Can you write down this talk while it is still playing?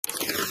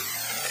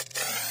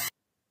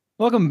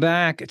Welcome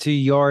back to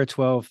Your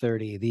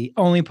 1230, the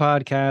only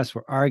podcast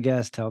where our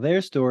guests tell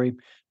their story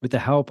with the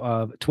help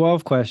of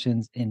 12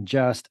 questions in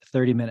just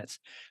 30 minutes.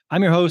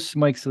 I'm your host,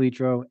 Mike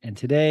Salitro, and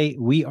today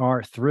we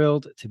are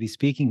thrilled to be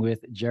speaking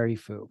with Jerry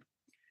Fu.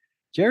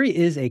 Jerry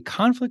is a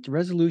conflict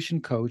resolution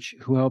coach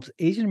who helps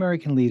Asian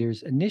American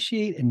leaders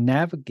initiate and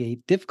navigate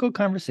difficult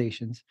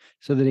conversations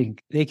so that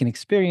they can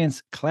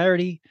experience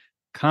clarity,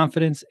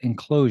 confidence, and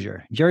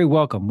closure. Jerry,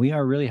 welcome. We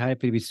are really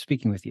happy to be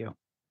speaking with you.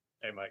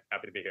 Hey, Mike,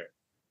 happy to be here.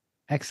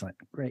 Excellent.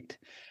 Great.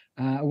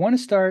 I want to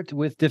start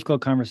with difficult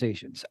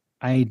conversations.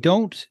 I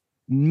don't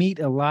meet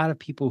a lot of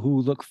people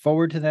who look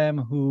forward to them,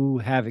 who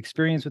have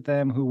experience with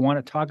them, who want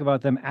to talk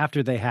about them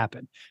after they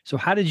happen. So,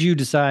 how did you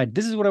decide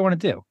this is what I want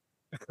to do?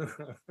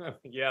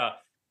 Yeah,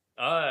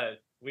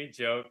 we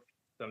joke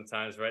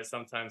sometimes, right?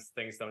 Sometimes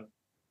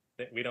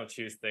we don't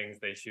choose things;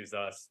 they choose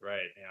us,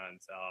 right?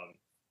 And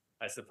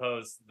I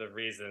suppose the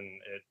reason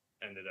it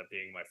ended up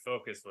being my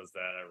focus was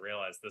that I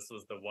realized this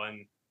was the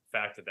one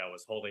factor that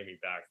was holding me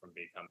back from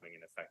becoming an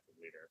effective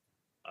leader,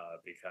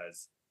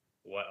 because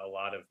what a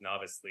lot of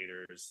novice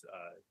leaders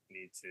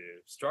need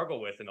to struggle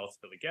with and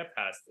ultimately get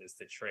past is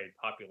to trade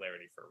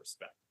popularity for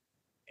respect.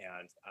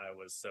 And I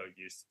was so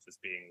used to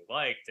just being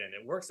liked, and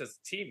it works as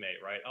a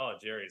teammate, right? Oh,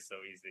 Jerry's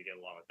so easy to get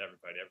along with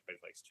everybody. Everybody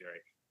likes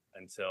Jerry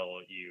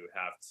until you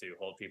have to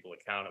hold people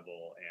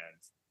accountable. And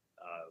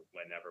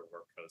whenever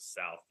work goes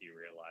south, you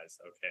realize,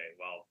 okay,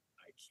 well,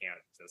 I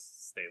can't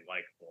just stay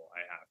likable.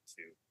 I have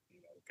to,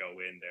 go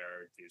in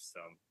there, do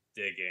some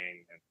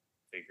digging, and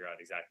figure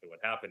out exactly what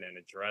happened, and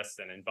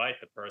address and invite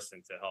the person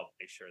to help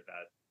make sure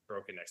that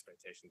broken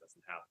expectation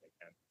doesn't happen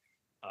again.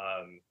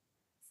 Um,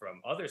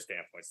 from other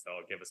standpoints, though,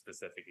 I'll give a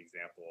specific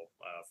example.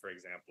 For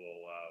example,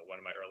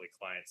 one of my early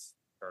clients,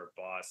 her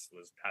boss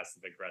was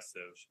passive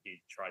aggressive.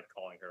 He tried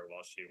calling her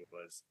while she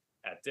was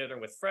at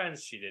dinner with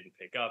friends. She didn't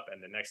pick up.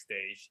 And the next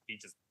day,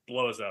 he just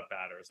blows up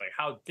at her. It's like,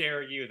 how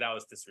dare you? That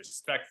was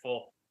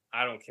disrespectful.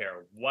 I don't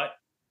care what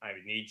I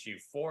need you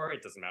for.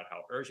 It doesn't matter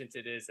how urgent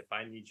it is. If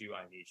I need you,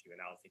 I need you. And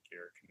I don't think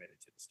you're committed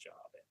to this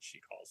job. And she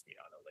calls me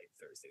on a late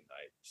Thursday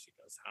night. She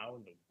goes, how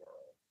in the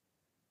world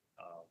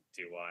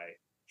do I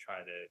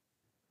try to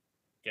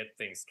get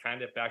things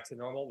kind of back to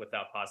normal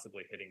without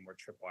possibly hitting more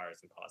tripwires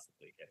and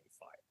possibly getting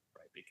fired,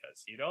 right?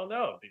 Because you don't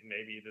know.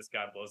 Maybe this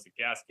guy blows a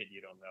gasket.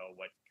 You don't know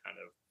what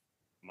kind of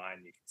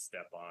mine you can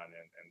step on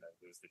and then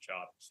lose the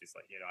job. She's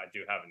like, I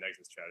do have an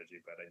exit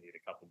strategy, but I need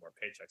a couple more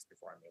paychecks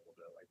before I'm able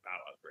to bow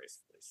out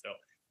gracefully. So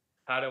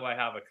how do I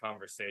have a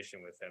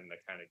conversation with him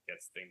that kind of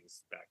gets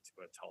things back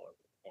to a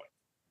tolerable point?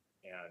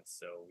 And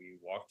so we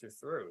walked her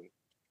through,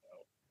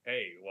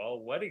 hey,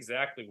 well, what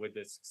exactly would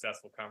this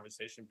successful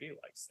conversation be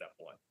like? Step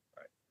one,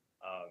 right?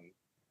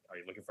 Are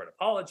you looking for an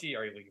apology?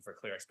 Are you looking for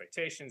clear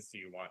expectations?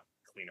 Do you want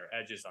cleaner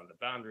edges on the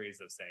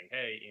boundaries of saying,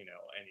 hey,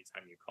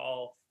 anytime you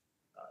call,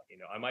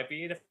 I might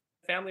be in a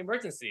family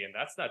emergency, and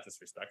that's not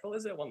disrespectful,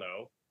 is it? Well,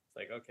 no. It's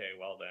like, okay,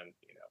 well then,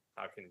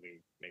 how can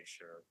we make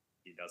sure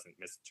he doesn't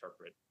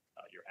misinterpret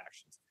your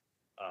actions?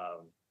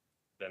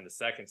 Then the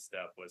second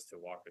step was to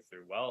walk her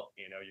through. Well,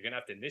 you're gonna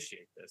have to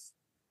initiate this,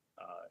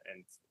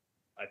 and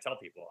I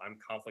tell people I'm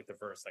conflict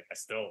averse. Like I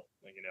still,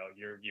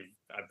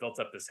 I've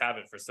built up this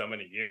habit for so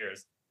many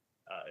years.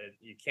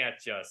 You can't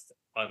just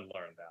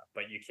unlearn that,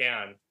 but you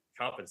can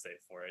compensate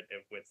for it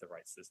with the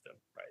right system,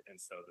 right? And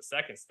so the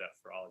second step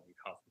for all of you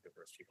conflict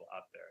averse people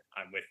out there,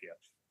 I'm with you.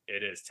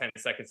 It is 10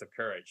 seconds of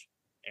courage,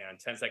 and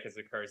 10 seconds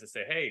of courage to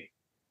say, hey,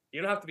 you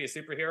don't have to be a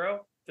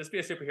superhero. Just be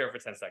a superhero for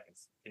 10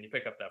 seconds. Can you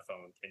pick up that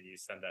phone? Can you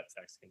send that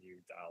text? Can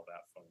you dial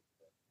that phone?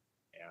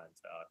 And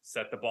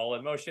set the ball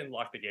in motion,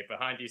 lock the gate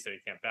behind you so you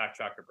can't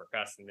backtrack or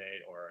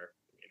procrastinate or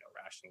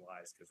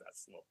rationalize, because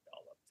that's what we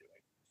all love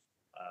doing.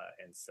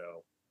 And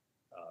so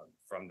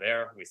from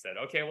there, we said,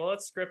 okay, well,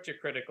 let's script your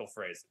critical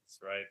phrases,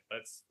 right?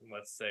 Let's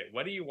say,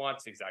 what do you want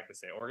to exactly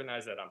say?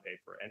 Organize that on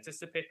paper.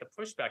 Anticipate the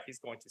pushback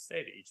he's going to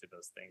say to each of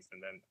those things,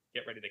 and then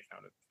get ready to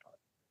count it.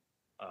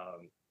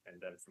 And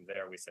then from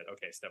there, we said,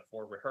 okay, step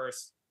 4,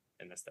 rehearse,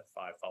 and then step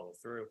 5, follow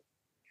through.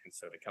 And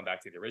so to come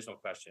back to the original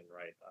question,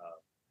 right?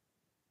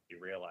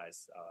 You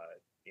realize,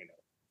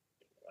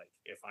 like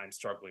if I'm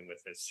struggling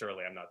with this,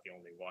 surely I'm not the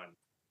only one.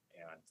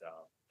 And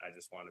I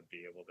just want to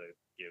be able to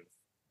give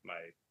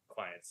my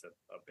clients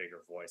a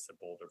bigger voice, a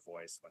bolder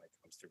voice when it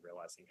comes to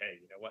realizing, hey,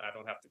 you know what, I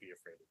don't have to be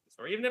afraid of this.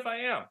 Or even if I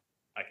am,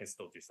 I can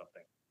still do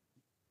something.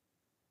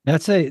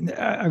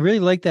 I really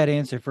like that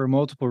answer for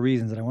multiple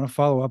reasons, and I want to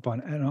follow up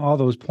on all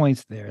those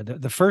points there.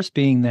 The first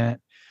being that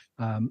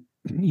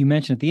you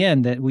mentioned at the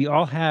end that we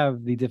all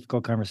have the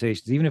difficult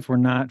conversations, even if we're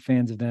not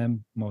fans of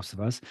them, most of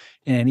us,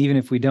 and even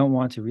if we don't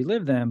want to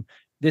relive them,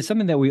 there's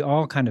something that we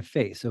all kind of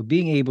face. So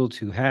being able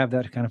to have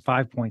that kind of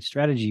 5-point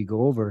strategy you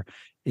go over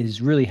is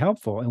really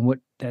helpful. And what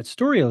that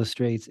story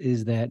illustrates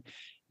is that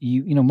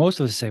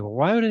most of us say, well,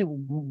 why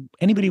would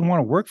anybody want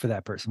to work for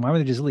that person? Why would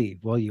they just leave?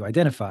 Well, you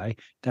identify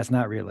that's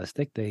not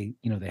realistic. They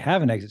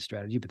have an exit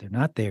strategy, but they're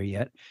not there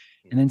yet.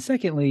 And then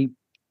secondly,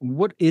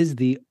 what is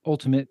the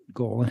ultimate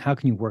goal and how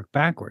can you work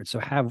backwards? So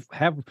have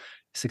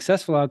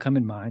successful outcome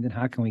in mind, and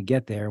how can we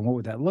get there, and what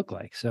would that look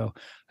like? So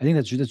I think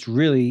that's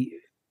really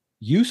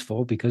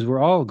useful, because we're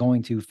all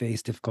going to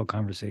face difficult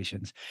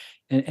conversations,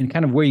 and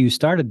kind of where you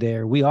started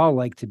there, we all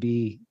like to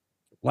be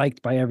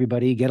liked by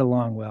everybody, get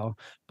along well.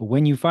 But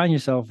when you find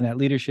yourself in that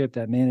leadership,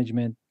 that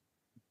management,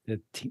 the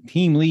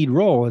team lead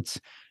role, it's,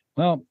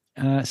 well,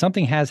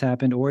 something has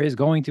happened or is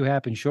going to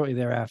happen shortly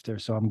thereafter.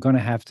 So I'm going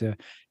to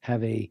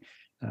have a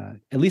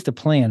at least a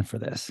plan for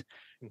this.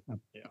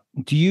 Yeah.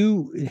 Do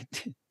you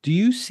do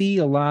you see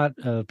a lot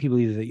of people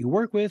either that you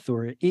work with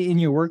or in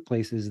your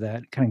workplaces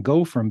that kind of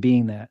go from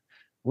being that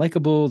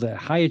likable, that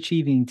high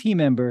achieving team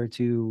member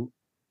to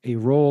a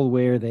role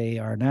where they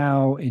are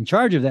now in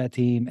charge of that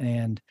team,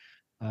 and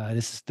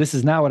this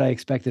is not what I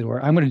expected,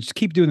 or I'm going to just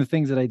keep doing the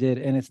things that I did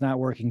and it's not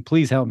working.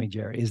 Please help me,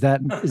 Jerry. Is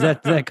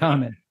that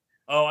common?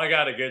 Oh, I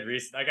got a good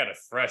recent. I got a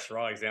fresh,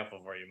 raw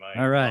example for you, Mike.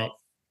 All right. Well,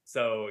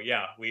 so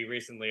yeah, we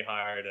recently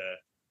hired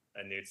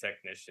a new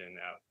technician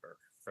out.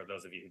 For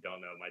those of you who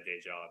don't know, my day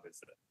job is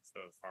a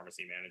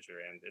pharmacy manager,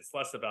 and it's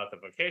less about the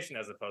vocation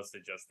as opposed to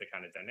just the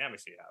kind of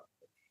dynamics you have.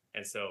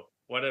 And so,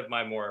 one of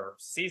my more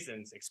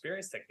seasoned,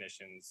 experienced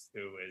technicians,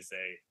 who is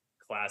a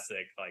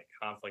classic, like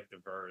conflict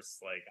averse,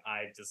 like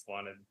I just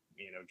want to,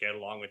 get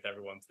along with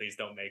everyone. Please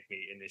don't make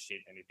me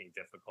initiate anything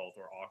difficult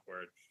or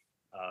awkward.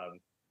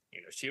 Um,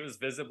 she was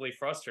visibly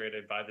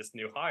frustrated by this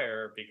new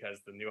hire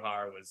because the new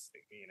hire was,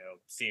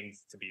 seemed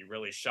to be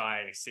really shy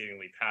and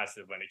exceedingly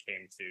passive when it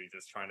came to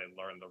just trying to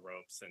learn the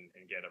ropes and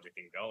get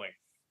everything going.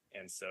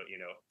 And so,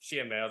 she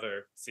and my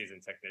other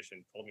seasoned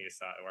technician pulled me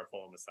aside, or I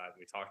pulled him aside, and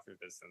we talked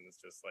through this. And it's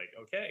just like,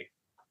 okay,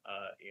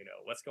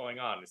 what's going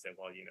on? And said,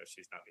 well,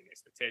 she's not meeting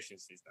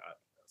expectations. She's not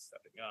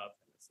stepping up.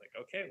 And it's like,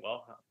 okay,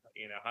 well,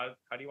 how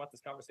do you want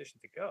this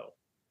conversation to go?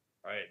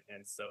 Right.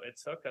 And so it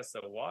took us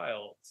a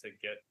while to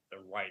get the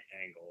right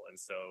angle. And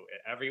so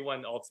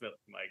everyone ultimately,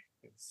 like,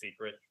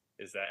 secret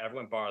is that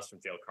everyone borrows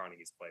from Dale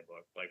Carnegie's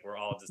playbook. Like, we're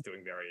all just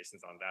doing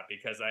variations on that,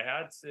 because I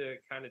had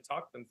to kind of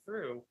talk them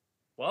through,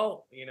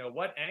 well,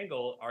 what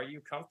angle are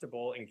you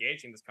comfortable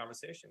engaging this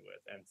conversation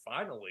with? And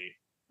finally,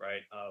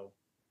 right,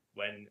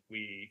 when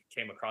we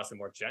came across a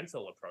more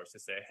gentle approach to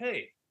say,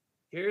 hey,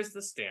 here's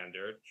the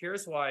standard,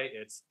 here's why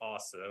it's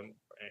awesome,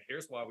 and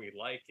here's why we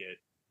like it.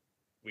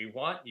 We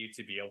want you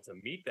to be able to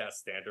meet that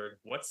standard.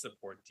 What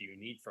support do you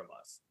need from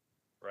us?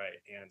 Right.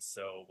 And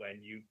so when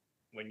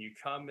you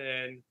come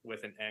in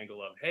with an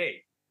angle of,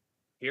 hey,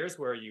 here's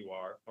where you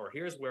are, or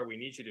here's where we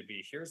need you to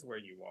be, here's where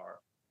you are,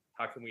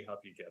 how can we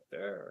help you get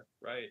there?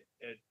 Right.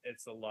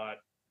 It's a lot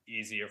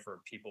easier for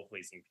people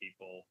pleasing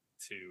people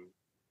to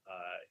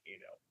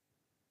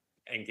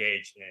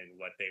engage in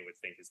what they would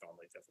think is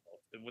normally difficult.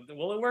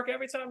 Will it work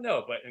every time?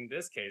 No, but in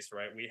this case,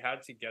 right, we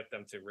had to get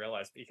them to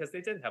realize, because they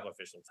didn't have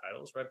official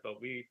titles, right?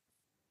 But we,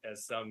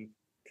 as some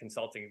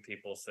consulting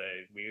people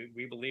say,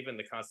 we believe in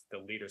the concept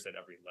of leaders at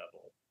every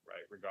level,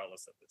 right,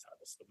 regardless of the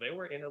title. So they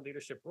were in a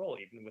leadership role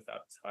even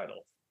without a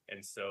title.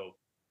 And so,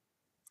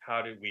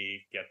 how do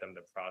we get them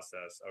to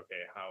process?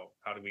 Okay, how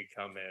do we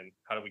come in?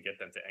 How do we get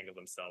them to angle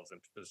themselves and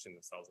position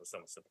themselves as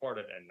someone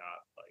supportive and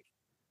not like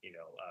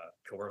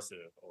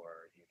coercive,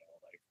 or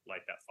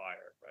light that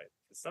fire, right?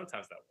 Because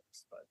sometimes that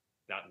works, but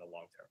not in the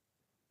long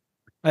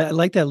term. I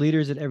like that,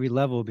 leaders at every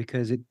level,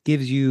 because it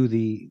gives you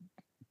the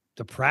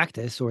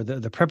practice or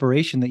the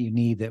preparation that you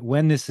need, that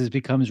when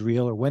becomes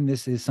real, or when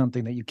this is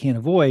something that you can't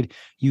avoid,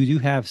 you do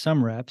have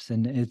some reps,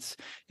 and it's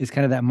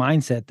kind of that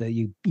mindset that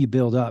you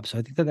build up. So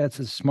I think that that's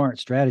a smart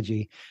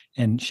strategy,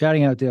 and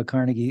shouting out Dale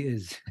Carnegie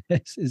is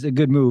a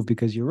good move,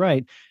 because you're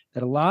right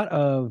that a lot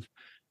of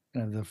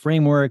the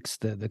frameworks,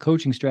 the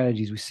coaching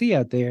strategies we see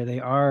out there, they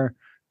are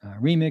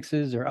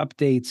remixes or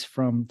updates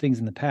from things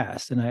in the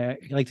past. And I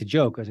like to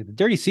joke, I say the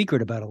dirty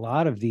secret about a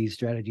lot of these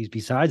strategies,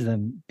 besides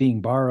them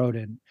being borrowed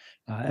and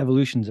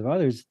evolutions of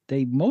others,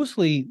 they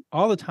mostly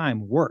all the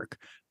time work.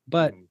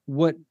 But Mhm.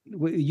 what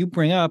you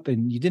bring up,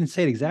 and you didn't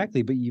say it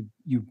exactly, but you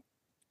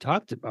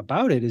talked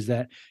about it, is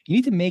that you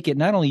need to make it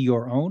not only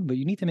your own, but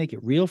you need to make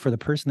it real for the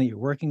person that you're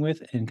working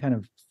with, and kind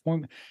of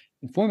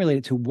formulate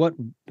it to what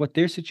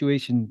their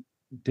situation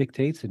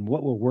dictates and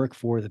what will work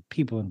for the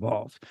people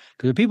involved.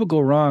 Because if people go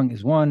wrong,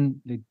 is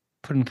one, they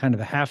put in kind of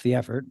a half the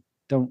effort,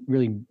 don't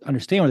really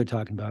understand what they're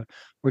talking about,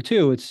 or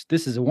two,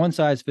 this is a one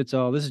size fits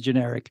all, this is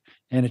generic,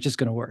 and it's just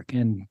going to work,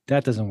 and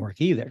that doesn't work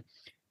either.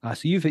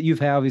 So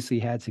you've obviously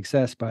had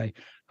success by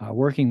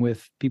working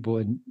with people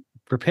and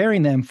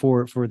preparing them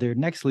for their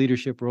next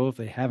leadership role if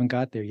they haven't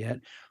got there yet,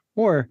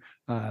 or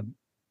uh,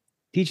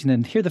 teaching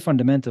them, here are the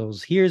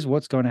fundamentals, here's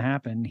what's going to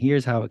happen,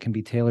 here's how it can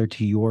be tailored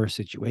to your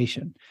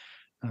situation.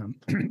 um,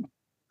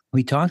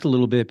 we talked a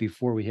little bit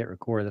before we hit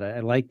record that I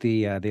like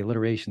the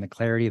alliteration, the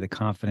clarity, the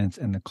confidence,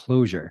 and the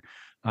closure.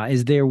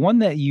 Is there one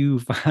that you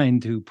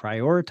find to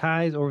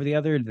prioritize over the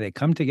other? Do they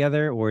come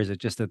together, or is it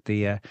just that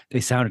they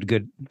sounded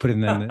good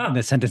putting them in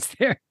the sentence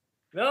there?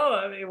 No,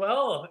 I mean,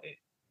 well,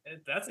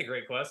 that's a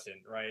great question,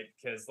 right?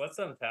 Because let's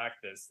unpack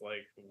this.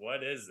 Like,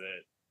 what is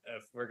it?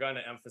 If we're going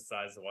to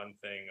emphasize one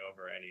thing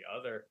over any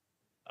other,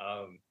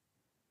 um,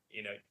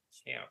 you know, you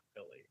can't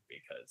really,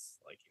 because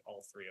like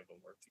all three of them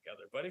work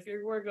together. But if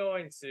you were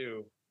going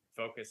to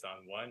focus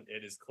on one,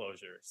 it is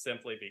closure,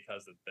 simply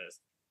because of this.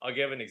 I'll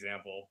give an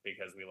example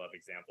because we love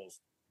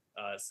examples.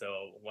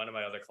 So one of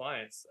my other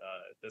clients,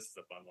 this is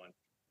a fun one.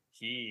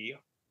 He,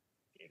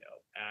 you know,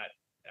 at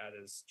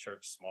his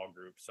church small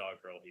group, saw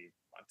a girl he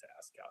wanted to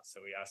ask out.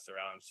 So he asked her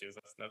out, and she was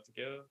nice enough to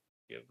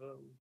give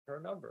him her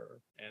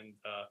number. And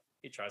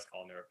he tries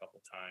calling her a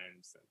couple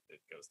times, and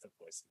it goes to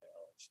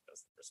voicemail, and she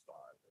doesn't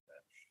respond.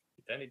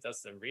 And then he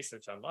does some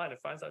research online and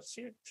finds out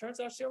she turns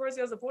out she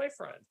already has a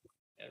boyfriend.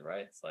 And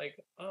right, it's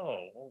like,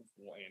 oh, well,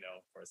 you know,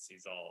 of course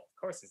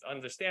he's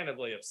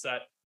understandably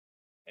upset.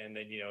 And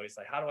then, you know, he's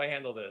like, how do I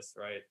handle this?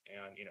 Right.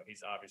 And, you know,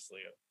 he's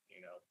obviously, you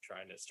know,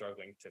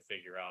 struggling to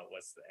figure out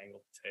what's the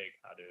angle to take,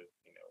 how to,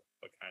 you know,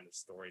 what kind of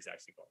story is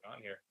actually going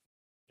on here.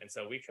 And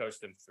so we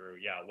coached him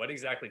through, yeah, what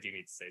exactly do you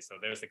need to say? So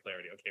there's the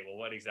clarity. Okay, well,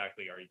 what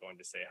exactly are you going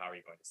to say? How are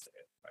you going to say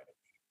it? Right.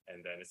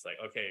 And then it's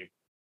like, okay,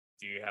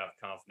 do you have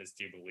confidence?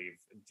 Do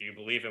you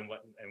believe in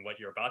what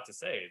you're about to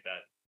say?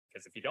 That,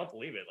 because if you don't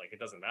believe it, like,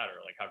 it doesn't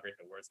matter like how great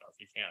the words are. If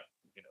you can't,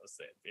 you know,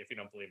 say, if you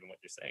don't believe in what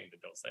you're saying,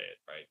 then don't say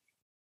it. Right.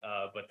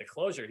 But the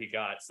closure he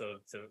got, so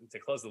to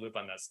close the loop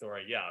on that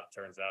story, yeah, it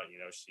turns out, you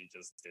know, she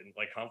just didn't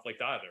like conflict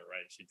either,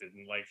 right? She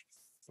didn't like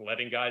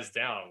letting guys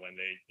down when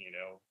they, you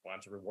know,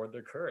 want to reward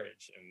their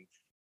courage. And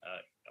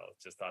you know,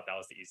 just thought that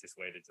was the easiest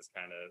way to just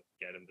kind of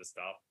get him to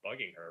stop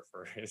bugging her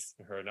for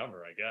her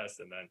number, I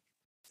guess. And then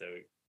so,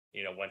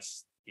 you know,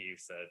 once he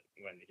said,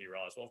 when he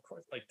realized, well, of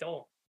course, like,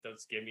 don't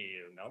just give me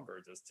a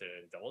number just to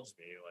indulge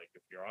me. Like,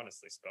 if you're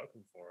honestly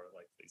spoken for,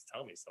 like, please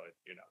tell me, so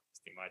you're not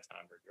wasting my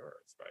time or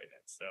yours, right?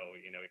 And so,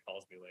 you know, he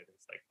calls me later.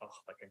 He's like, oh,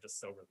 like, I'm just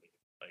so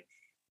relieved. Like,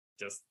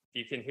 just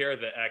you can hear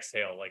the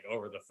exhale like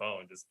over the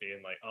phone, just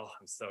being like, oh,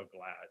 I'm so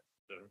glad.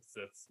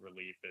 This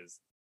relief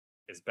is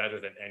better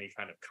than any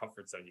kind of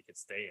comfort zone you could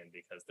stay in,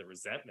 because the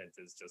resentment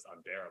is just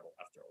unbearable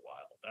after a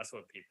while. That's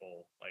what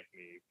people like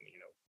me, you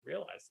know,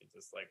 realize. It's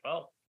just like,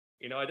 well,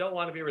 you know, I don't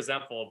want to be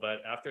resentful,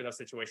 but after enough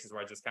situations where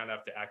I just kind of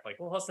have to act like,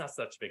 well, it's not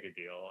such a big a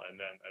deal. And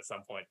then at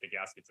some point the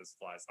gasket just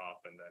flies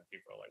off, and then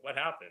people are like, what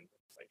happened?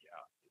 It's like, yeah,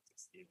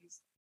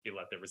 you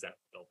let the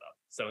resentment build up.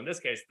 So in this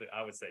case,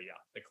 I would say, yeah,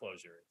 the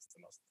closure is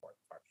the most important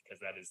part, because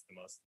that is the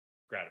most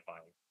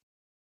gratifying.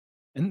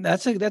 And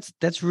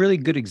that's really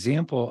good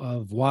example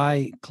of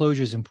why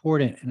closure is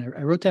important. And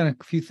I wrote down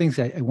a few things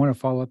I want to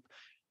follow up.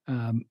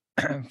 Um,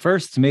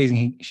 First, it's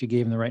amazing she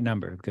gave him the right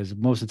number, because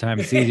most of the time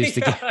it's easiest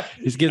to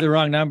Yeah. give the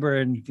wrong number,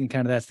 and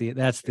kind of Yeah,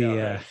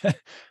 the right.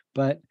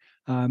 but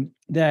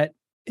that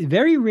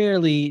very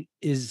rarely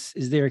is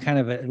there kind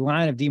of a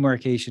line of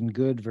demarcation,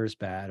 good versus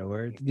bad,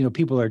 or you know,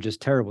 people are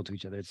just terrible to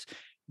each other. It's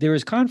there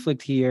was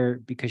conflict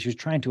here because she was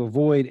trying to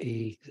avoid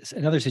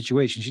another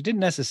situation. She didn't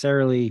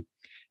necessarily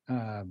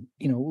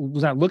you know,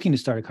 was not looking to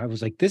start a conversation.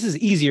 Was like, this is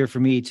easier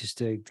for me just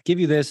to give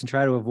you this and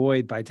try to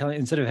avoid by telling,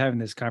 instead of having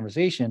this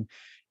conversation.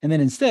 And then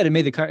instead, it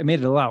made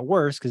it a lot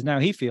worse, because now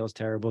he feels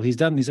terrible.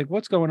 He's like,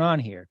 what's going on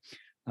here?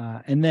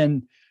 And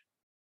then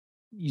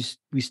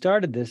we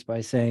started this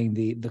by saying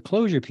the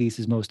closure piece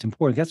is most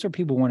important. That's where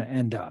people want to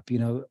end up. You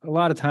know, a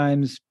lot of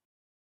times,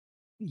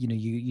 you know,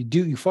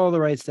 you follow the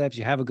right steps,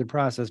 you have a good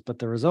process, but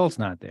the result's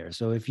not there.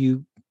 So if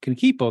you can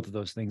keep both of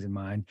those things in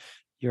mind,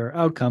 your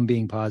outcome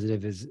being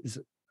positive is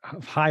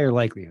of higher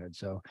likelihood.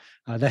 So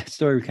that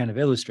story kind of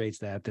illustrates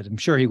that I'm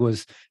sure he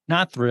was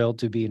not thrilled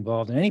to be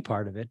involved in any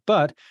part of it,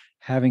 but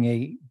having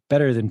a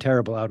better than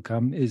terrible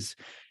outcome is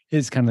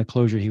kind of the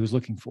closure he was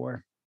looking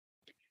for.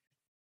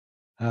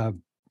 Uh,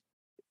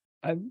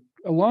 I,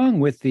 Along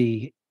with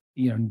the,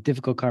 you know,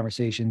 difficult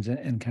conversations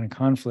and kind of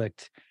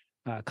conflict,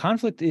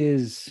 conflict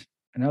is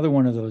another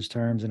one of those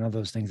terms and of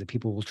those things that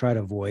people will try to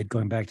avoid.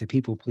 Going back to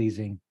people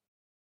pleasing,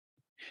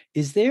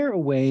 is there a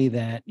way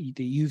that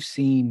you've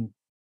seen,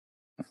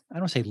 I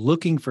don't say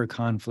looking for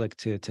conflict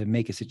to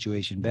make a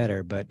situation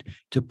better, but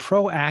to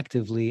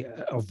proactively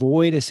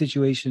avoid a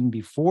situation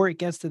before it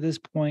gets to this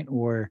point,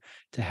 or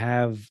to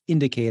have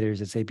indicators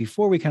that say,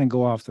 before we kind of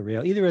go off the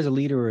rail, either as a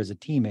leader or as a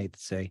teammate, that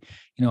say,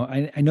 you know,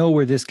 I know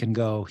where this can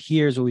go.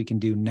 Here's what we can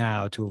do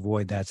now to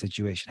avoid that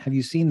situation. Have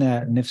you seen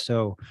that? And if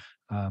so,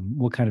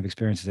 what kind of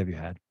experiences have you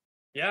had?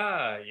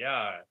 Yeah,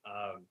 yeah.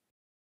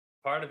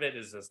 Part of it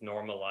is just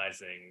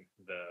normalizing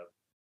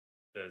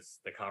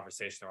the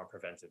conversation around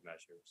preventive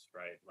measures,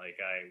 right? Like,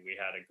 we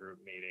had a group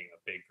meeting, a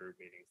big group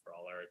meeting for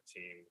all our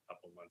team a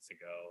couple months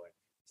ago, and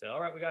said, all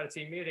right, we got a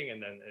team meeting.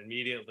 And then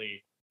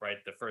immediately, right,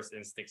 the first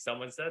instinct,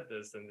 someone said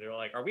this, and they're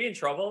like, are we in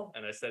trouble?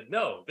 And I said,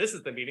 no, this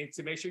is the meeting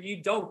to make sure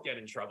you don't get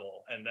in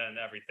trouble. And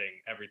then everything,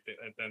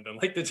 and then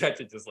like the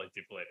tension just like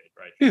deflated,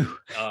 right? Phew.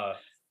 uh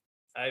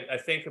I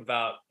think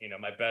about, you know,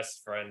 my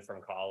best friend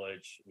from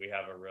college. We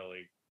have a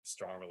really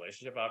strong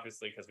relationship,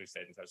 obviously, because we've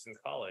stayed in touch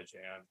since college.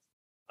 And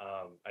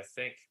I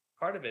think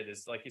part of it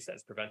is, like you said,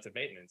 it's preventive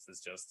maintenance. Is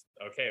just,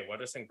 okay,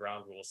 what are some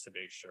ground rules to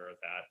make sure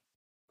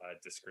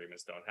that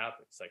disagreements don't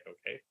happen? It's like,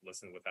 okay,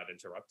 listen without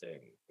interrupting,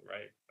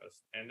 right?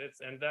 And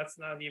that's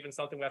not even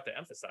something we have to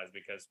emphasize,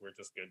 because we're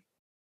just good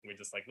we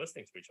just like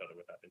listening to each other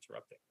without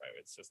interrupting, right?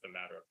 It's just a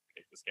matter of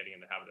just getting in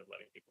the habit of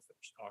letting people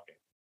finish talking.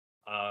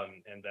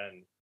 And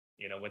then,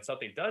 when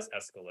something does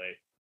escalate,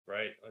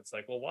 right, it's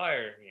like, well,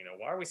 why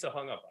are we so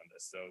hung up on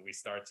this? So we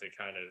start to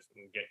kind of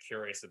get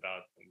curious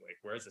about, like,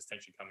 where is this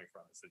tension coming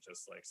from? Is it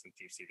just like some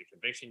deep-seated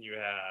conviction you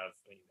have,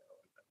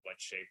 what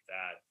shaped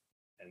that?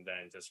 And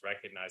then just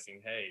recognizing,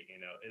 hey,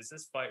 is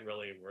this fight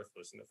really worth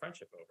losing the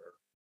friendship over?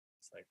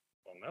 It's like,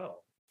 well,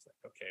 no. It's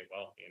like, okay,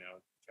 well,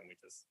 can we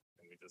just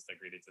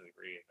agree to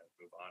disagree and then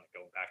move on and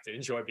go back to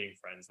enjoy being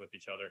friends with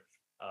each other?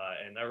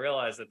 And I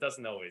realize it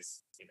doesn't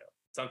always,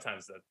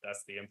 sometimes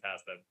that's the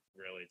impasse that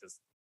really just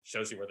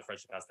shows you where the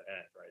friendship has to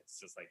end, right? It's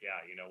just like,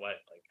 yeah, you know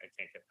what? Like, I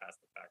can't get past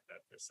the fact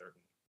that there's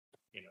certain,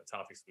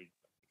 topics we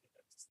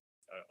just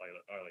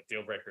are like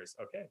deal breakers.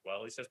 Okay,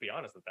 well, let's just be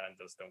honest with that and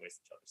just don't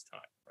waste each other's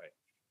time, right?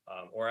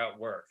 Or at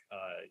work,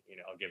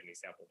 I'll give an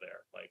example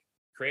there. Like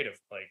creative,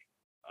 like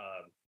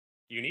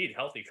you need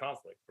healthy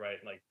conflict, right?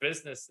 Like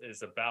business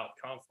is about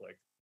conflict.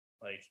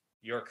 Like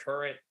your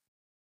current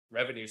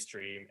revenue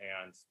stream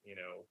and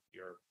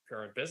your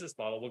current business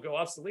model will go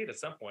obsolete at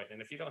some point,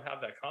 and if you don't have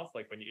that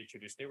conflict when you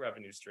introduce new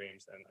revenue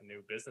streams and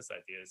new business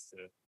ideas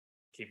to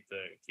keep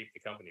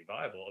the company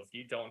viable, if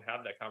you don't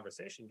have that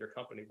conversation, your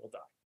company will die,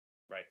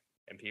 right?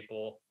 And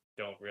people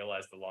don't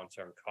realize the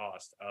long-term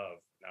cost of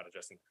not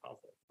addressing the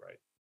conflict, right?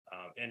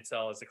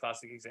 Intel is a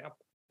classic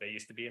example. They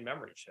used to be in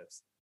memory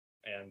chips,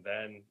 and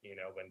then,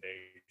 when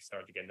they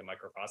started to get into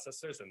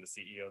microprocessors, and the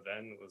CEO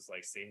then was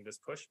like seeing this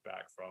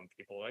pushback from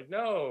people like,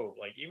 no,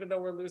 like, even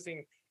though we're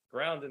losing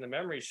ground in the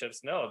memory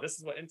chips, no, this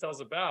is what Intel's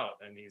about.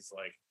 And he's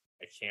like,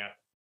 I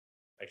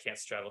can't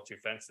straddle two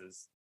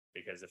fences,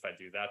 because if I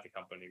do that, the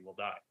company will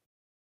die.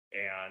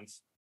 And,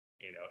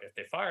 if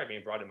they fired me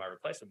and brought in my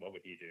replacement, what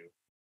would he do?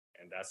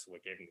 And that's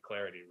what gave him the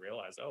clarity to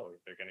realize, oh,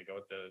 they're going to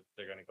go with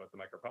the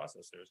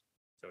microprocessors.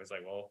 So he's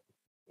like, well,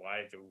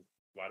 why do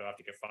I have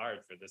to get fired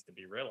for this to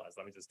be realized?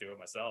 Let me just do it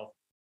myself,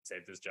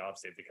 save this job,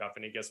 save the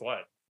company. Guess what?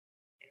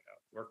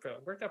 Worked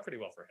out pretty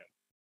well for him.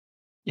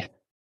 Yeah.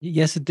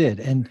 Yes, it did.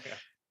 And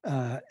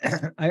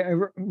I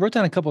wrote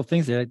down a couple of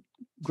things there.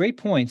 Great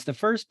points. The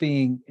first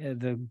being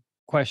the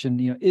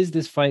question, is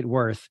this fight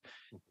worth?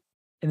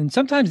 And then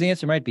sometimes the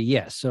answer might be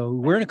yes. So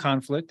we're in a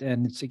conflict,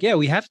 and it's like, yeah,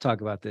 we have to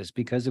talk about this,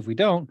 because if we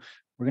don't,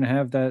 we're going to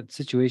have that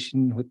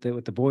situation with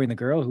the boy and the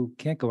girl who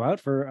can't go out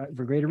for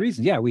greater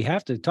reasons. Yeah, we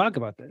have to talk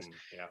about this.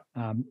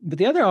 Yeah. But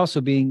the other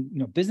also being,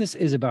 business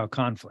is about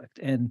conflict,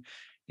 and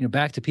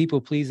back to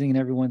people pleasing and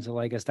everyone's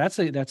like us. That's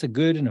a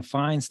good and a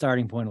fine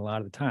starting point a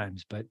lot of the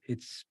times, but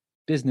it's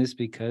business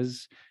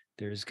because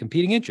there's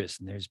competing interests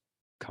and there's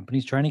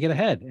companies trying to get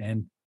ahead,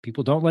 and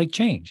people don't like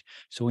change.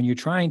 So when you're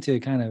trying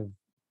to kind of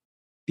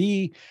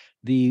be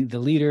the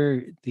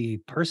leader, the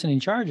person in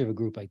charge of a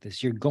group like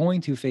this, you're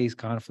going to face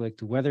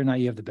conflict, whether or not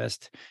you have the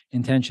best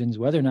intentions,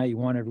 whether or not you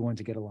want everyone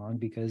to get along,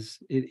 because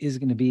it is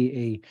going to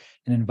be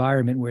an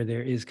environment where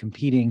there is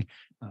competing,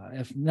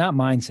 if not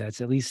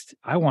mindsets, at least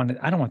I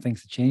don't want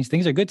things to change.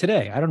 Things are good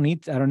today. I don't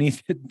need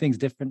things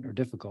different or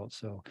difficult.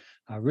 So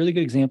a really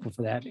good example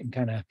for that, and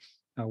kind of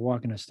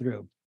walking us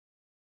through.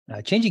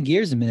 Changing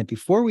gears a minute,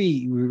 before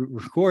we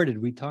recorded,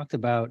 we talked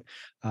about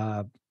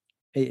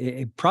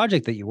a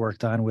project that you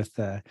worked on with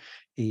a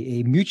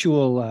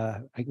mutual,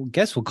 I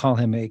guess we'll call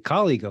him a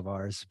colleague of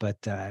ours. But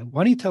why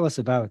don't you tell us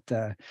about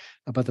the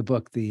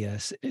book, The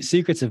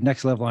Secrets of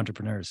Next Level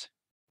Entrepreneurs?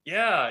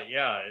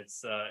 Yeah.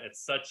 It's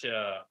such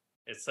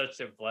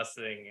a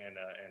blessing and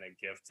a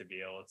gift to be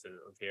able to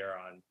appear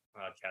on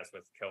podcasts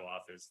with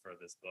co-authors for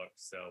this book.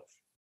 So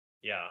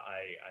yeah,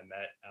 I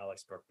met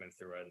Alex Brookman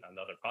through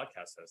another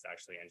podcast host,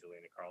 actually,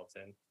 Angelina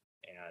Carlton.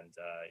 And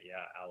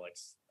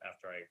Alex,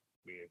 after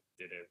we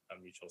did a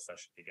mutual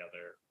session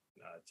together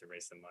to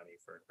raise some money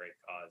for a great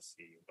cause,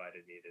 he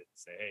invited me to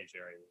say, hey,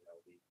 Jerry,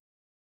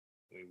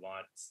 we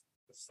want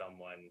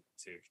someone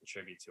to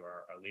contribute to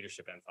our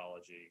leadership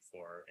anthology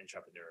for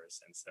entrepreneurs.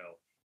 And so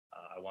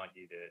I want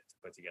you to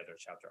put together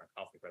a chapter on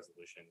conflict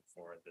resolution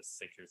for the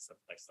Secrets of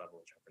Next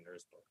Level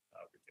Entrepreneurs book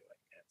we're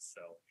doing. And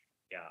so,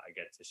 yeah, I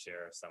get to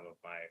share some of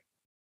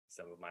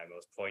my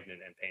most poignant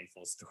and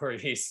painful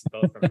stories,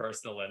 both from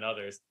personal and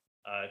others,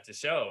 to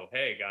show,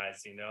 hey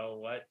guys, you know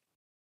what?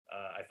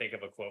 I think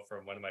of a quote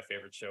from one of my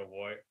favorite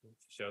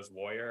shows,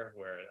 Warrior,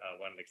 where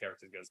one of the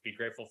characters goes, "Be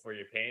grateful for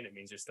your pain. It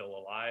means you're still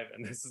alive."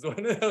 And this is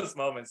one of those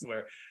moments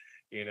where,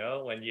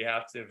 when you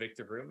have to evict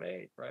a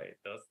roommate, right?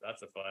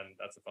 That's a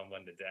fun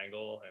one to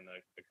dangle, and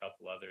a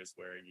couple others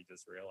where you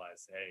just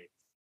realize, hey,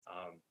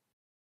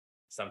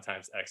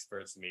 sometimes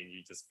experts mean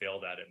you just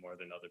failed at it more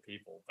than other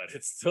people, but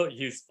it's still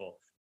useful.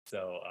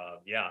 So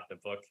the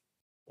book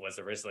was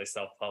originally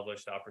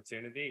self-published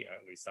opportunity.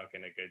 We sunk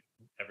in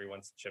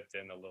everyone's chipped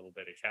in a little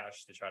bit of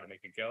cash to try to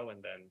make it go.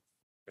 And then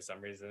for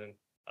some reason,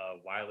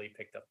 Wiley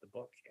picked up the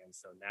book. And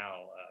so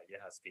now,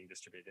 it's being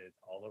distributed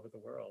all over the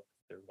world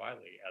through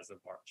Wiley as of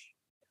March.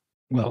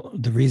 Well,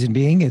 the reason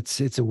being, it's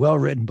a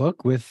well-written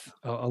book with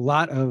a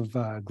lot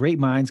of great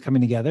minds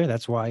coming together.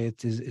 That's why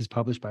it is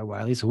published by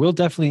Wiley. So we'll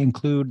definitely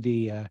include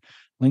the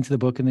link to the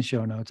book in the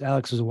show notes.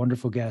 Alex was a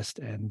wonderful guest,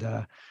 and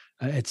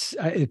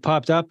it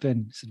popped up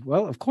and said,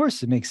 well, of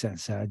course it makes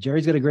sense.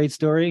 Jerry's got a great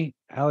story.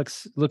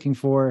 Alex looking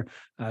for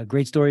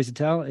great stories to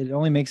tell. It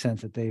only makes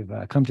sense that they've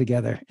come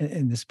together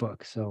in this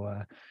book.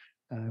 So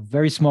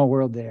very small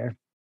world there.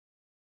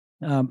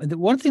 The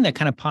one thing that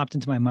kind of popped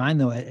into my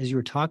mind, though, as you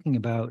were talking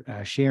about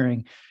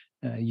sharing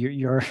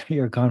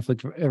your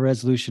conflict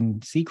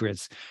resolution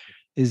secrets,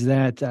 is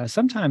that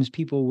sometimes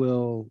people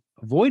will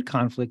avoid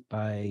conflict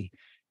by,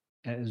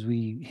 as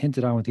we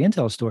hinted on with the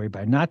Intel story,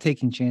 by not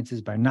taking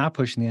chances, by not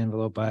pushing the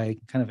envelope, by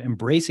kind of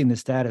embracing the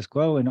status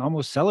quo and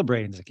almost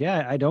celebrating. It's like,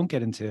 yeah, I don't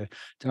get into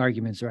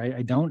arguments, or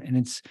I don't,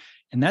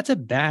 and that's a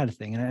bad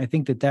thing. And I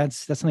think that that's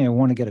something I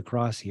want to get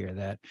across here,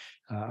 that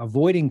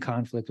avoiding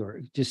conflict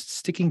or just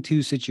sticking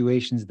to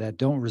situations that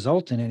don't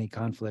result in any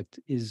conflict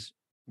is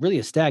really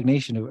a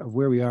stagnation of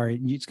where we are.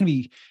 It's going to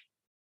be,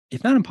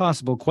 if not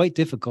impossible, quite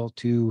difficult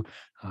to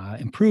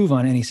improve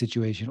on any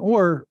situation,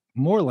 or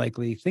more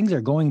likely, things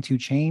are going to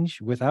change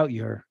without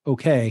your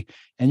okay,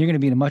 and you're going to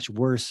be in a much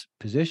worse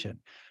position.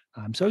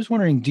 So I was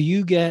wondering, do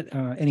you get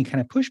any kind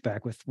of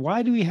pushback with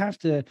why do we have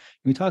to?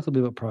 We talked a little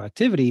bit about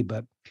productivity,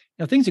 but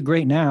things are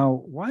great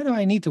now. Why do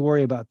I need to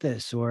worry about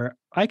this? Or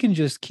I can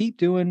just keep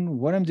doing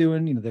what I'm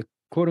doing. The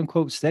quote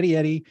unquote steady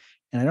Eddie,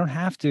 and I don't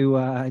have to.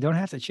 I don't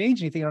have to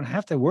change anything. I don't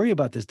have to worry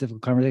about this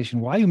difficult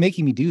conversation. Why are you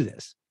making me do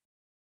this?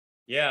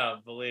 Yeah,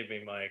 believe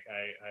me, Mike,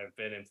 I've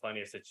been in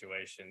plenty of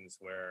situations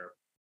where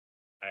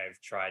I've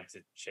tried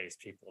to chase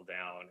people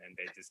down and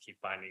they just keep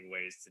finding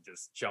ways to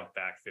just jump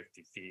back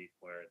 50 feet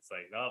where it's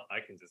like, oh,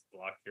 I can just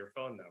block your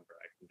phone number.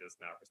 I can just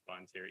not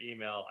respond to your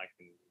email. I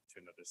can move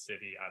to another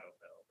city. I don't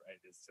know, right?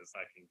 It's just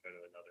I can go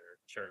to another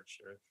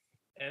church or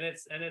and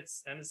it's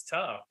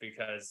tough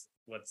because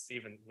what's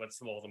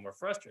all the more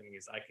frustrating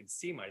is I can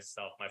see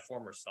myself, my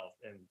former self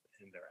in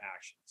their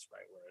actions,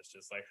 right? Where it's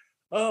just like,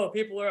 oh,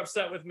 people are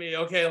upset with me.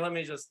 Okay, let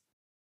me just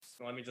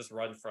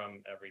run from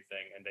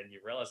everything. And then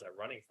you realize that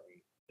running from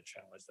the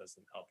challenge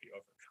doesn't help you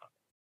overcome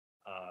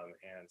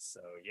it. And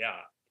so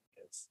yeah,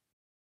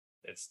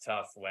 it's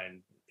tough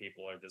when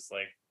people are just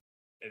like,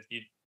 if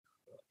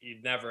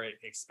you'd never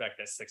expect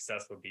that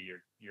success would be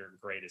your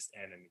greatest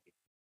enemy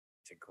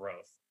to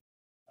growth.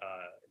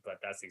 But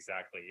that's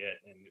exactly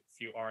it. And if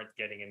you aren't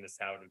getting in this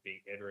habit of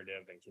being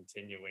iterative and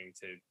continuing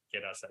to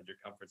get outside your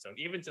comfort zone,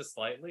 even just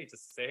slightly,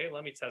 just say, hey,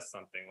 let me test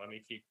something. Let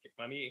me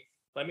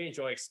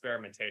enjoy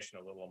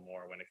experimentation a little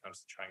more when it comes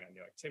to trying on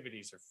new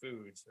activities or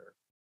foods or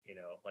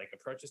like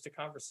approaches to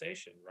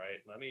conversation,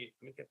 right? Let me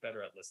get better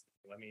at listening.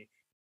 Let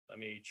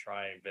me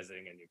try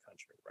visiting a new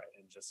country, right?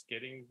 And just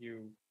getting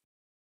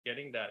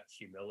that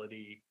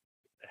humility,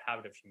 the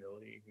habit of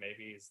humility,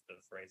 maybe is the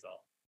phrase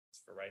I'll use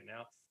for right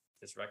now.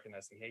 Just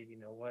recognizing, hey, you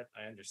know what?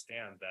 I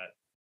understand that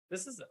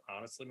this is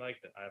honestly,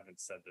 Mike, that I haven't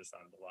said this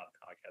on a lot of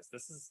podcasts.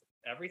 This is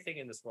everything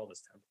in this world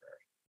is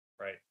temporary,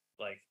 right?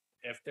 Like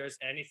if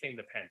there's anything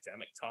the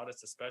pandemic taught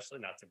us,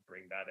 especially not to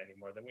bring that any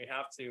more than we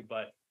have to,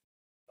 but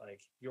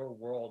like your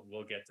world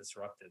will get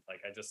disrupted.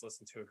 Like I just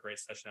listened to a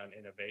great session on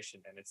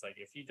innovation, and it's like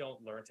if you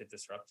don't learn to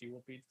disrupt, you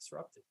will be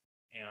disrupted.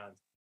 And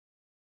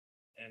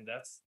and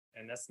that's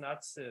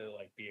not to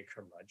like be a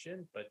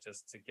curmudgeon, but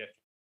just to get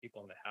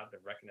people in the habit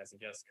of recognizing,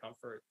 yes,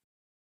 comfort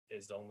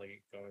is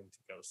only going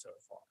to go so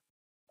far.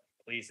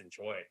 Please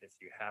enjoy it. If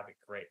you have it,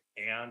 great.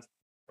 And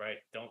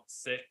right, don't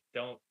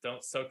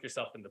soak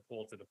yourself in the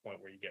pool to the point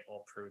where you get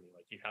all pruny.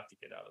 Like you have to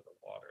get out of the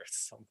water at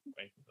some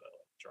point to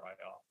like, dry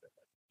off and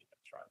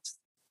try.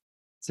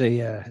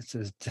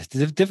 It's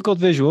a difficult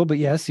visual, but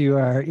yes, you're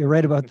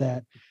right about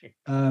that.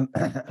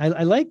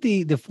 I like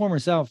the former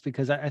self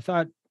because I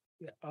thought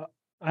uh,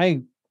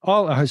 I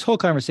all his whole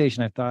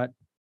conversation I thought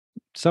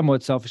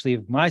somewhat selfishly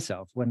of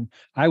myself when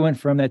I went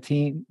from that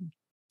team,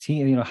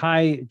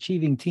 high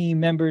achieving team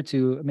member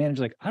to a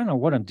manager. Like, I don't know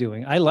what I'm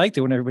doing. I liked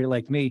it when everybody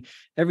liked me.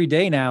 Every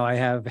day now I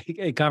have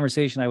a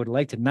conversation I would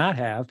like to not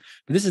have,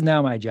 but this is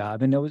now my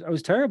job. And I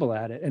was terrible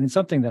at it. And it's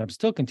something that I'm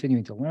still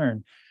continuing to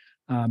learn.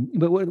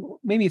 But what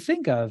made me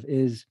think of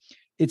is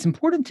it's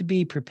important to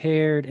be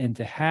prepared and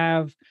to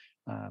have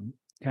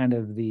kind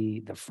of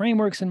the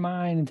frameworks in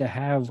mind and to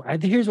have,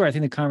 here's where I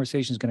think the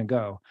conversation is going to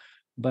go.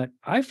 But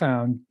I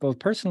found both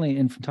personally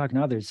and from talking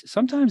to others,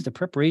 sometimes the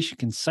preparation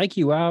can psych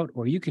you out,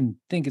 or you can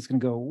think it's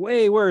going to go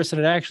way worse than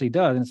it actually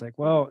does. And it's like,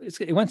 well,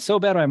 it went so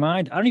bad in my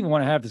mind. I don't even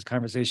want to have this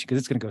conversation because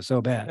it's going to go so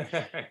bad.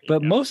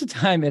 But Yeah. most of the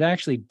time, it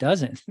actually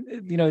doesn't.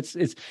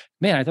 It's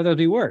man, I thought that would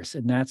be worse,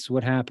 and that's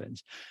what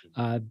happens.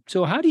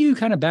 So how do you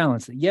kind of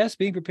balance it? Yes,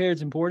 being prepared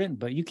is important,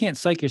 but you can't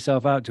psych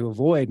yourself out to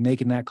avoid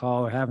making that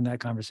call or having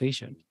that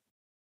conversation.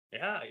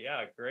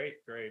 Yeah, great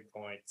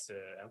point to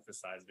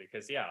emphasize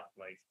because yeah,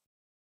 like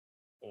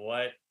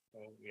what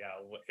yeah,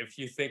 if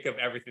you think of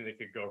everything that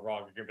could go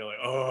wrong, you're gonna be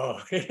like,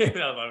 oh,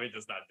 let me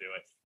just not do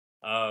it.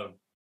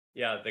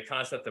 Yeah, the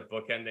concept of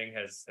bookending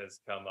has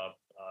come up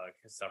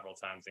several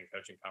times in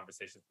coaching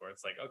conversations where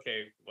it's like,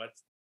 okay,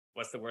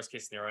 what's the worst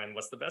case scenario and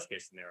what's the best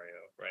case scenario,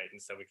 right?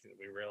 And so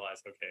we realize,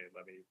 okay,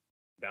 let me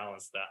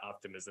balance that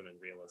optimism and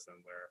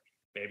realism where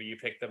maybe you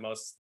pick the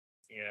most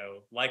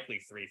likely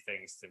three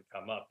things to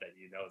come up that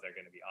they're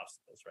going to be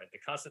obstacles, right?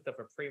 The concept of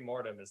a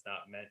pre-mortem is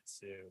not meant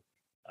to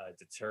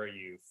deter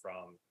you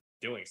from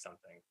doing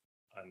something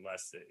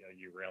unless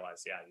you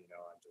realize, yeah,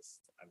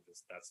 I'm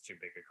just that's too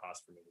big a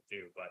cost for me to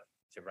do. But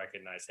to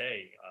recognize,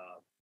 hey,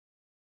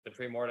 the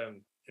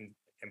pre-mortem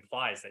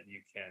implies that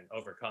you can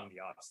overcome the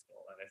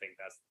obstacle, and I think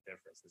that's the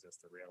difference, is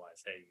just to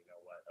realize, hey, you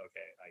know what,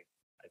 okay,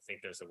 I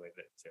think there's a way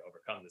to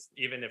overcome this,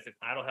 even if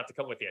I don't have to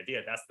come up with the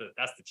idea. That's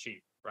the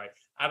cheat, right?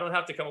 I don't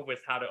have to come up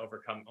with how to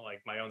overcome,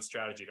 like, my own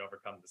strategy to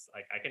overcome this.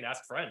 I can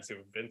ask friends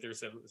who've been through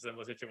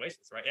similar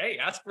situations, right? Hey,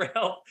 ask for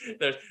help.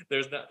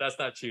 There's not That's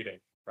not cheating,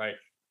 right?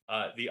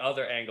 The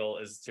other angle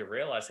is to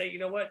realize, hey, you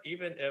know what,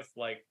 even if,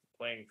 like,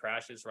 plane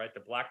crashes, right?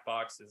 The black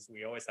boxes,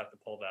 we always have to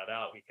pull that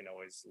out. We can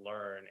always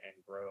learn and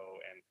grow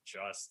and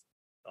adjust.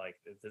 Like,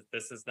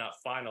 this is not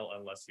final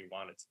unless you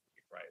want it to be,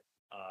 right?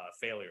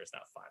 Failure is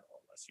not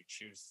final unless you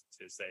choose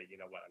to say, you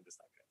know what, I'm just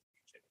not going to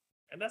continue.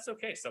 And that's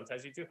okay.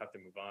 Sometimes you do have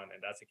to move on,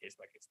 and that's a case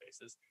by case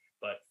basis.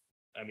 But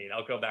I mean,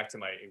 I'll go back to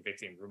my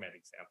evicting roommate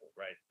example,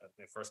 right?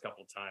 The first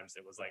couple of times,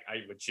 it was like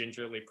I would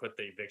gingerly put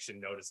the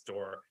eviction notice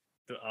the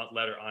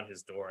letter on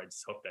his door. I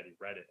just hoped that he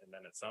read it. And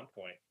then at some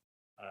point,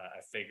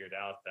 I figured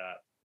out that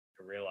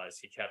I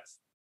realized he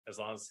kept, as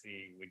long as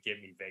he would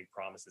give me vague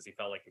promises, he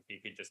felt like if he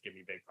could just give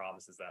me vague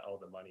promises that, oh,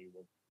 the money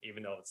will,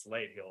 even though it's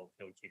late, he'll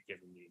keep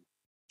giving me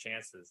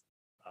chances.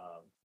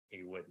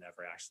 He would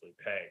never actually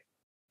pay,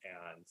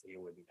 and he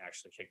wouldn't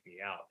actually kick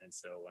me out. And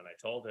so when I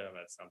told him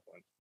at some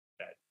point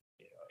that,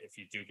 if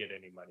you do get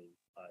any money,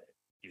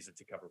 use it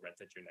to cover rent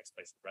at your next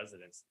place of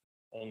residence,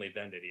 only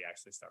then did he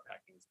actually start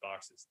packing his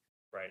boxes,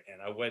 right?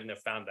 And I wouldn't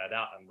have found that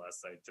out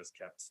unless I just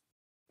kept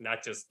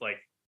not just,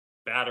 like,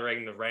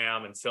 battering the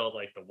ram until,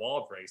 like, the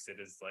wall breaks. It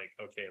is like,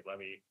 okay,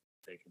 let me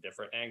take a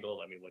different angle.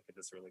 Let me look at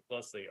this really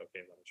closely.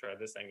 Okay, let me try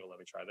this angle.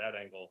 Let me try that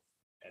angle.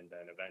 And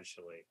then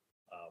eventually,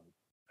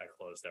 I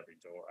closed every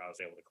door. I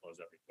was able to close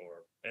every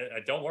door.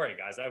 And don't worry,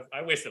 guys. I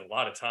wasted a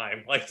lot of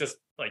time, like,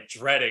 just, like,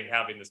 dreading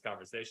having this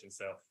conversation.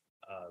 So,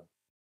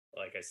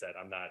 like I said,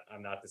 I'm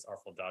not this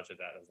artful dodger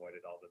that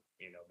avoided all the,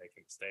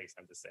 making mistakes.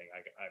 I'm just saying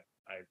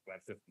I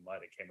went through the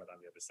mud and came out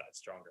on the other side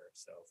stronger.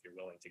 So if you're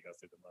willing to go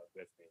through the mud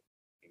with me,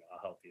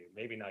 I'll help you.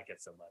 Maybe not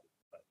get so muddy,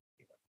 but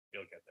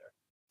you'll get there.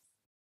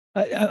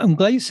 I'm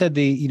glad you said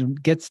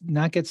get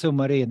so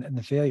muddy, and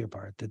the failure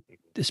part, that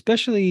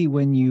especially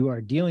when you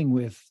are dealing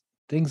with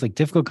things like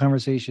difficult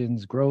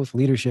conversations, growth,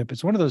 leadership.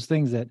 It's one of those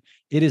things that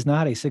it is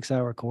not a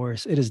 6-hour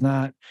course. It is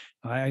not.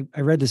 I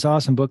read this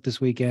awesome book this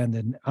weekend,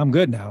 and I'm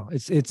good now.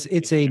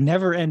 It's a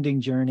never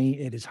ending journey.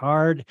 It is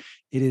hard.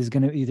 It is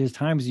going to be, there's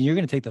times you're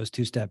going to take those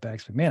 2-step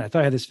backs, but man, I thought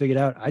I had this figured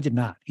out. I did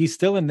not. He's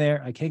still in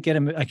there. I can't get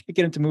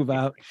him to move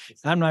out.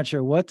 I'm not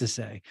sure what to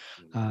say.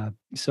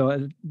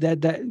 So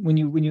that when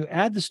you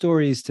add the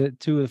stories to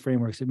the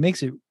frameworks, it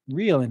makes it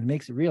real, and it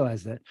makes it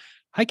realize that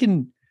I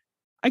can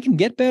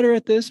get better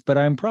at this, but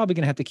I'm probably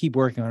going to have to keep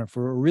working on it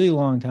for a really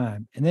long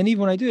time. And then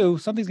even when I do,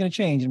 something's going to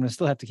change, and I'm going to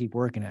still have to keep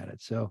working at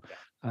it. So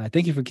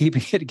thank you for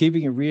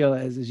keeping it real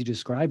as you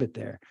describe it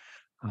there.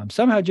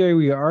 Somehow, Jerry,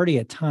 we are already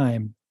at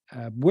time.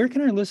 Where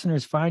can our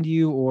listeners find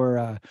you,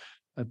 or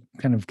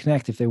kind of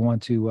connect if they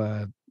want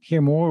to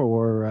hear more,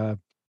 or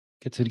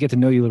get to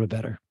know you a little bit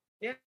better?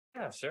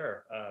 Yeah,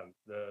 sure.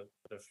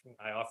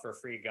 I offer a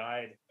free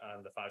guide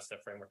on the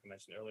 5-step framework I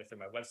mentioned earlier through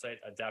my website,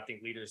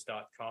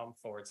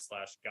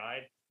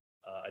 adaptingleaders.com/guide.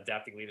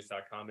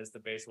 Adaptingleaders.com is the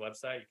base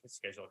website. You can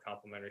schedule a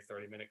complimentary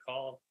 30-minute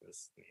call.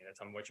 Just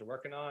tell me what you're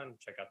working on.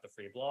 Check out the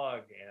free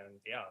blog,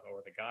 and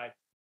or the guide.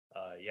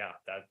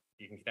 That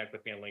you can connect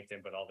with me on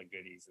LinkedIn, but all the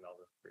goodies and all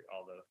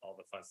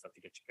the fun stuff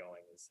to get you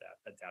going is at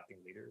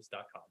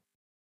adaptingleaders.com.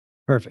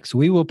 Perfect. So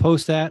we will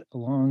post that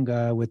along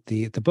with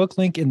the book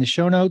link in the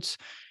show notes.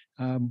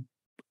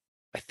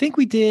 I think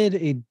we did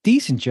a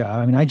decent job.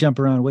 I mean, I jump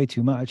around way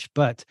too much,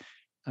 but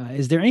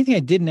is there anything I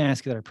didn't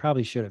ask that I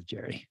probably should have,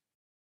 Jerry?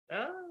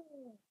 No,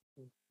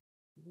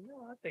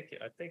 I think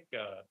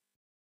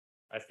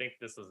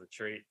this was a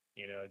treat.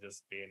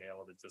 Just being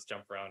able to just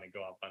jump around and go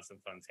off on some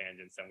fun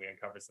tangents, and we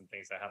uncovered some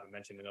things I haven't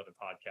mentioned in other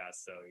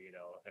podcasts. So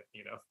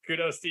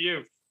kudos to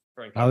you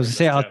for uncovering. I was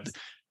going to say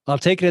I'll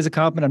take it as a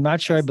compliment. I'm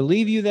not sure I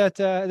believe you that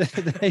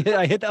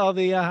I hit all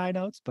the high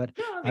notes, but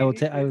no, I will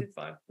take. Did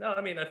fine. No,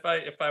 I mean,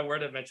 if I were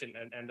to mention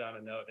and end on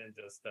a note, and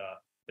just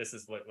this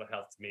is what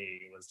helped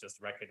me, was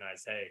just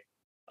recognize, hey,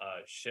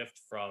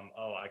 shift from,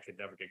 oh, I could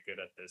never get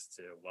good at this,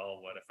 to, well,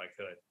 what if I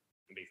could?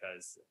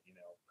 Because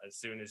as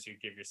soon as you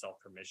give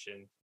yourself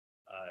permission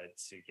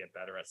to get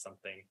better at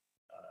something,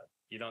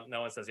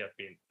 no one says you have to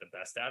be the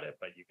best at it,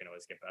 but you can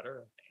always get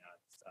better. And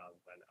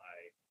when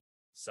I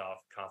saw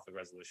conflict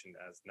resolution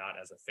as not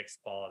as a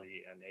fixed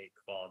quality, an innate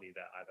quality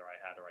that either I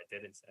had or I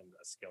didn't, and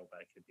a skill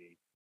that could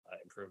be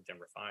improved and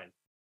refined,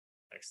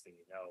 next thing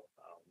you know,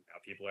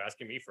 now people are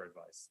asking me for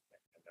advice. I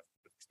never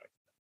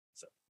expected that.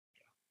 So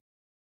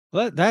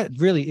Well, that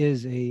really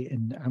is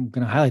and I'm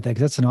going to highlight that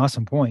because that's an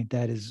awesome point.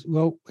 That is,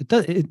 well, it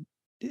does.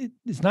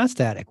 it's not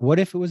static. What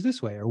if it was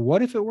this way? Or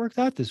what if it worked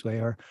out this way?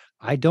 Or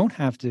I don't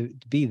have to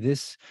be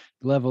this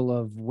level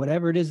of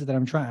whatever it is that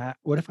I'm trying.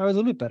 What if I was a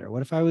little bit better?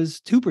 What if I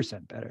was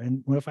 2% better?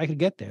 And what if I could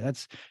get there?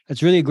 That's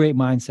really a great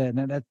mindset.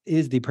 And that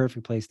is the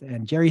perfect place to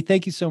end. Jerry,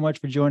 thank you so much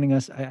for joining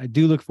us. I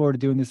do look forward to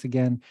doing this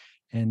again.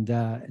 And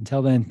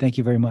until then, thank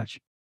you very much.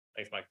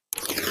 Thanks, Mike.